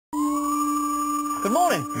Good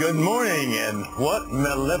morning. Good morning, and what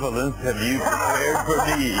malevolence have you prepared for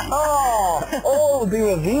me? All will be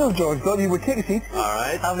revealed, George. Don't you would take a seat. All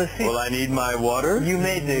right. Have a seat. Will I need my water? You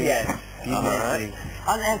may do, yes. You All may right.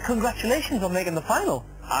 do. And congratulations on making the final.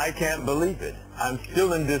 I can't believe it. I'm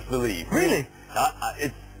still in disbelief. Really?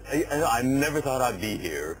 I never thought I'd be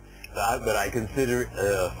here, but I consider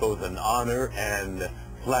it both an honor and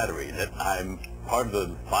flattery that I'm part of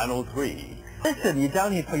the final three. Listen, you're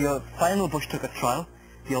down here for your final bush tucker trial,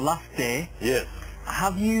 your last day. Yes.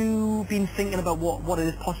 Have you been thinking about what it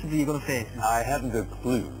is possibly you're going to face? I haven't a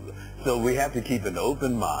clue. So we have to keep an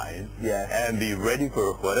open mind and be ready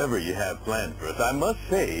for whatever you have planned for us. I must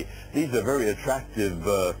say, these are very attractive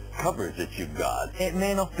covers that you've got. It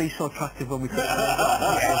may not be so attractive when we put it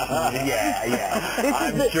Yeah.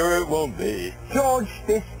 I'm sure it won't be. George,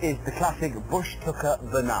 this is the classic bush tucker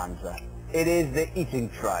bonanza. It is the eating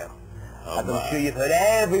trial. As I'm sure you've heard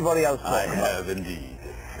everybody else talk about. I have indeed.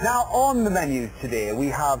 Now, on the menu today, we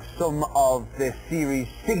have some of the series'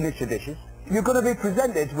 signature dishes. You're going to be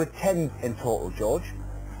presented with 10 in total, George.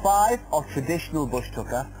 5 of traditional bush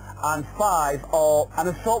tucker, and 5 of an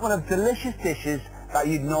assortment of delicious dishes that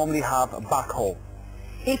you'd normally have back home.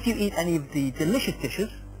 If you eat any of the delicious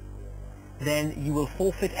dishes, then you will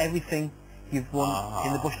forfeit everything you've won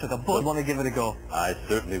in the bush tucker, but you want to give it a go. I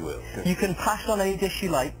certainly will. You can pass on any dish you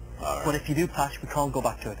like, But if you do pass, we can't go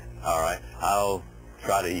back to it. All right. I'll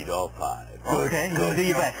try to eat all 5. Okay, you're going to do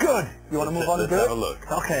your best. Good. You want to move on and do it? Let's have a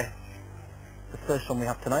look. Okay. The first one we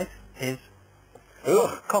have tonight is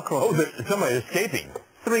Ugh. cockroaches. Oh, there's somebody escaping.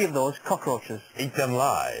 3 of those cockroaches. Eat them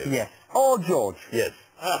live. Yes. Oh, George. Yes.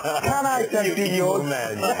 Can I tempt you, evil George,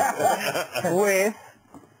 man. with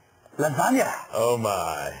lasagna? Oh,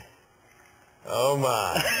 my. Oh,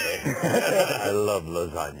 my. I love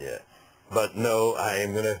lasagna. But no, I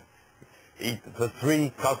am going to eat the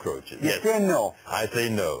 3 cockroaches. You say no? I say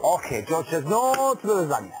no. Okay, George says no to the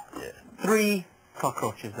lasagna. Yeah. 3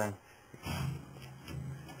 cockroaches then.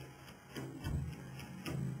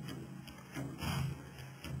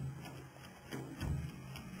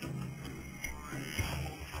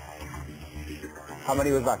 How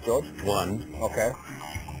many was that, George? 1. Okay.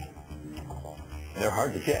 They're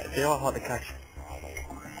hard to catch. They are hard to catch.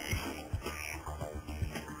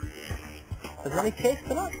 Is there any taste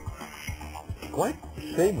to that? Quite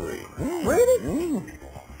savory. Really?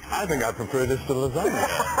 I think I prefer this to lasagna,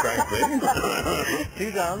 frankly.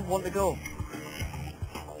 2 down, 1 to go.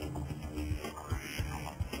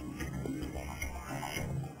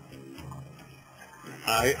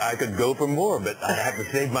 I could go for more, but I have to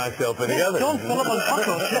save myself for the others. Don't fill up on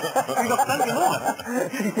cockroaches. We've got plenty more.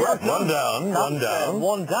 One down, one down.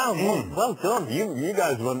 1 down. Well done. You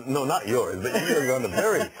guys run, no, not yours, but you run a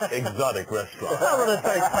very exotic restaurant. I run a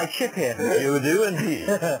very tight ship here. You do indeed.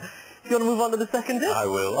 Do you want to move on to the second dish? I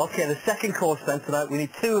will. Okay, the second course then tonight. We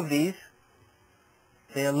need 2 of these.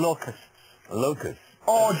 They are locusts. Locusts.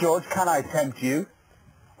 Or, George, can I tempt you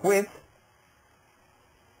with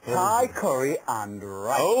Thai curry and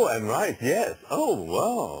rice? Oh, and rice, yes. Oh,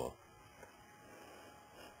 wow.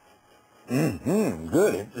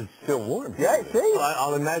 Good. It's still warm. Yeah, see? Well,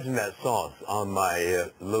 I'll imagine that sauce on my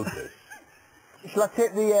locust. Shall I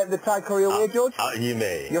take the Thai curry away, George? You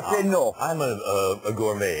may. You're saying no? I'm a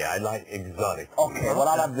gourmet. I like exotic. Okay, well,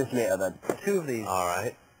 I'll have this later then. 2 of these. All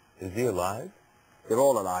right. Is he alive? They're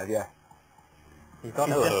all alive, yeah. He's got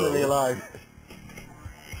Hello. definitely alive.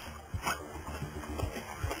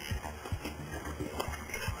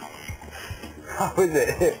 How is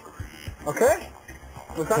it? Okay?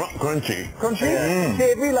 Was that Crunchy. crunchy? Yeah.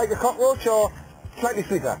 Savory like a cockroach or slightly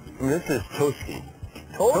sweeter? This is toasty.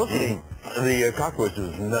 Toasty? The cockroach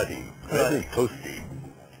is nutty. This is toasty.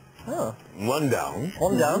 Oh. 1 down.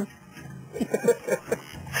 1 down.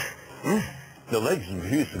 The legs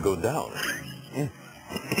refuse to go down.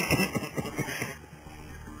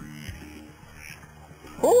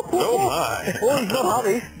 Oh my! Oh, he's not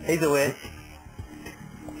happy. He's away.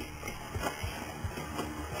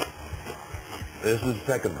 This is the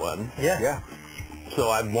second one. Yeah. Yeah. So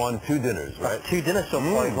I've won 2 dinners, right? That's 2 dinners so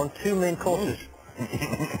far. He's won 2 main courses.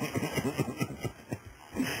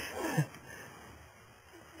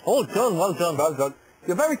 Oh, done. Well done. Well done.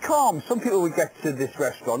 You're very calm. Some people would get to this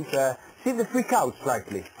restaurant, seem to freak out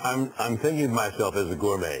slightly. I'm thinking of myself as a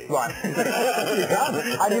gourmet. Right. You can.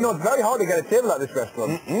 And you know, it's very hard to get a table at this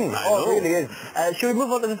restaurant. I know. It really is. Shall we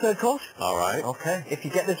move on to the third course? All right. Okay. If you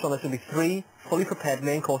get this one, there's going to be 3 fully prepared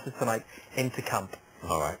main courses tonight into camp.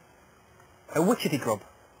 All right. A witchetty grub.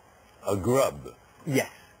 A grub. Yes.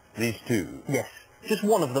 These 2. Yes. Just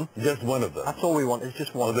 1 of them. Just 1 of them. That's all we want, is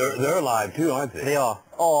just 1. Oh, they're alive too, aren't they? They are.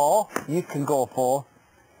 Or you can go for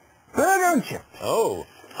burger and chips. Oh,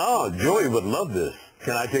 Joey would love this.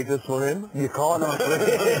 Can I take this for him? You can't, I'm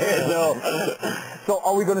afraid. No. So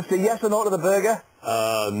are we going to say yes or no to the burger?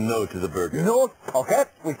 No to the burger. No. Okay,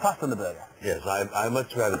 we passed on the burger. Yes, I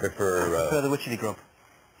much rather prefer... For the witchetty grub.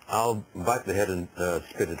 I'll bite the head and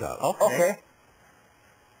spit it out. Okay.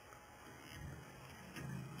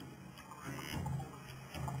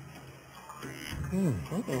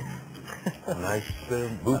 Nice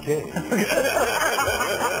bouquet.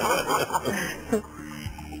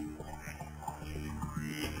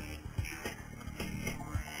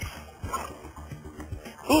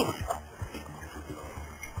 Ooh.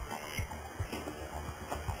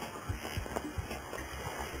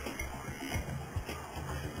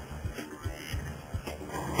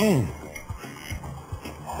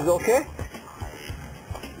 Is it okay?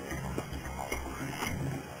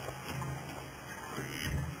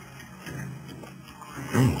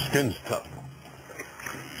 Skin's tough.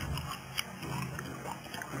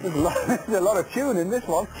 There's a lot of chewing in this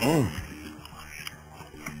one.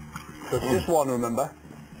 Just this one, remember?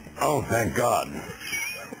 Oh, thank God.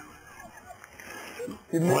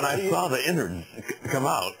 When I saw the innards come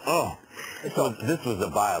out, this was a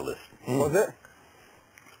vilest. Was it?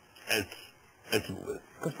 It's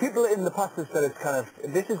Because people in the past have said it's kind of,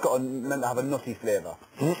 this has got meant to have a nutty flavour.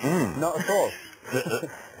 Not at all.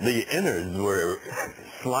 the innards were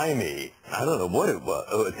slimy. I don't know what it was.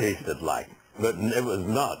 It tasted like, but it was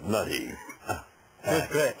not nutty.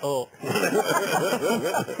 That's great. Oh.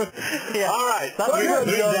 Yeah. All right. That's good.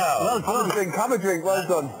 good. Well done. Have a drink, well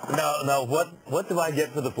done. Now, what do I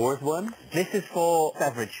get for the fourth one? This is for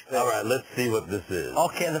beverage. All right, let's see what this is.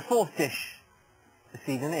 Okay, the fourth dish this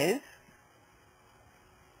evening is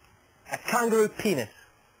a kangaroo penis.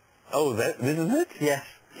 Oh, this is it? Yes.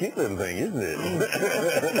 Cute little thing, isn't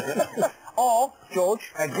it? Or,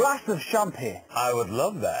 George, a glass of champagne. I would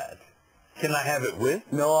love that. Can I have it with?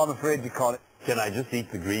 No, I'm afraid you can't. Can I just eat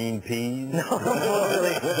the green peas? No,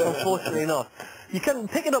 unfortunately not. You can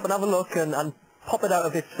pick it up and have a look and pop it out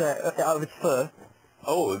of its fur.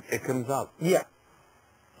 Oh, it comes out. Yeah.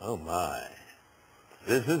 Oh my.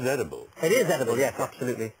 This is edible. It is edible, yes,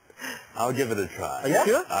 absolutely. I'll give it a try. Are you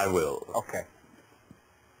sure? I will. Okay.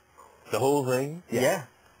 The whole thing? Yeah.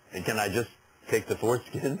 And can I just take the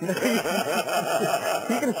foreskin? You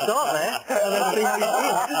can start there and then see how you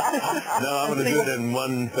feel. No, I'm going to do it in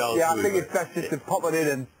one fell swoop. Yeah, I think it's best just to pop it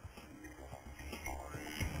in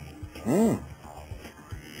and...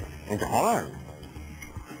 It's hard.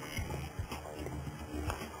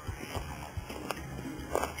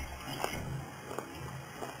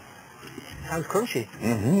 Sounds crunchy.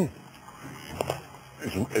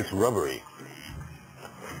 It's rubbery.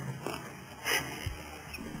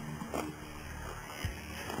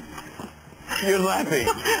 You're laughing.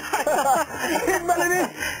 Well, it is,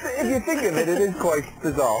 if you think of it, it is quite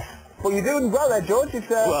bizarre. But you're doing well there, George. It's,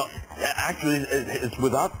 Well, actually, it's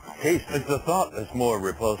without taste. It's the thought that's more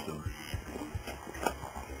repulsive.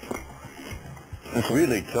 It's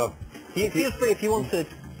really tough. Feel free if you want to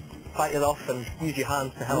bite it off and use your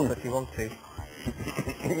hands to help if you want to.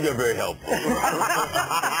 You're very helpful.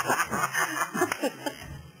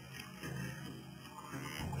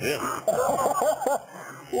 Yeah.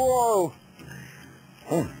 Whoa.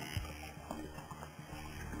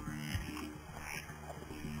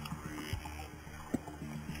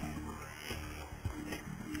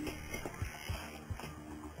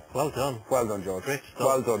 Well done. Well done, George. Great stuff.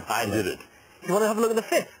 Well done. I did it. You want to have a look at the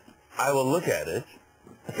fifth? I will look at it.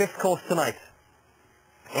 The fifth course tonight.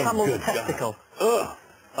 Oh, Camel's good God. testicle. Ugh.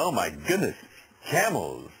 Oh my goodness.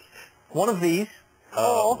 Camels. One of these.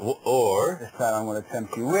 Or This time I'm going to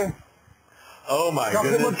tempt you with... oh my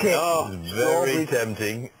Chocolate goodness. mud cake. Oh, very Strawberry.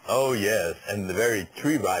 tempting. Oh yes, and the very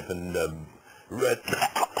tree ripened red.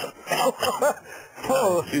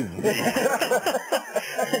 Oh. Excuse me.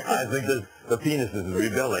 I think the penis is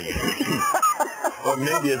rebelling. Or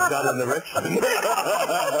maybe it's got an erection.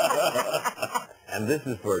 And this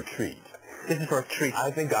is for a treat. This is for a treat.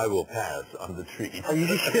 I think I will pass on the treat. Oh,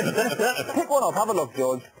 you should. Pick one up. Have a look,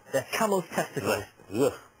 George. The camel's testicle.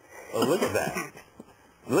 Look. Oh, look at that.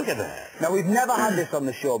 Look at that. Now, we've never had this on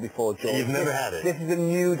the show before, George. You've never had it? This is a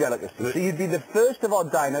new delicacy. So you'd be the first of our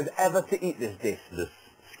diners ever to eat this dish. This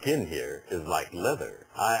skin here is like leather.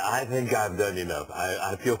 I think I've done enough.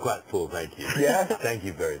 I feel quite full, thank you. Yeah? Thank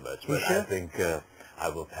you very much. But sure? I think I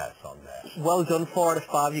will pass on that. Well done. 4 out of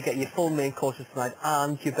 5. You get your full main courses tonight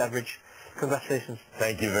and your beverage. Congratulations.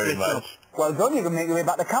 Thank you very Great much. job. Well done. You can make your way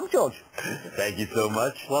back to camp, George. Thank you so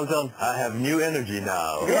much. Well done. I have new energy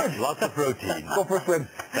now. Good. Lots of protein. Go for a swim.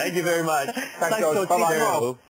 Thank you very much. Thanks, George. George. Bye-bye. Cheerio.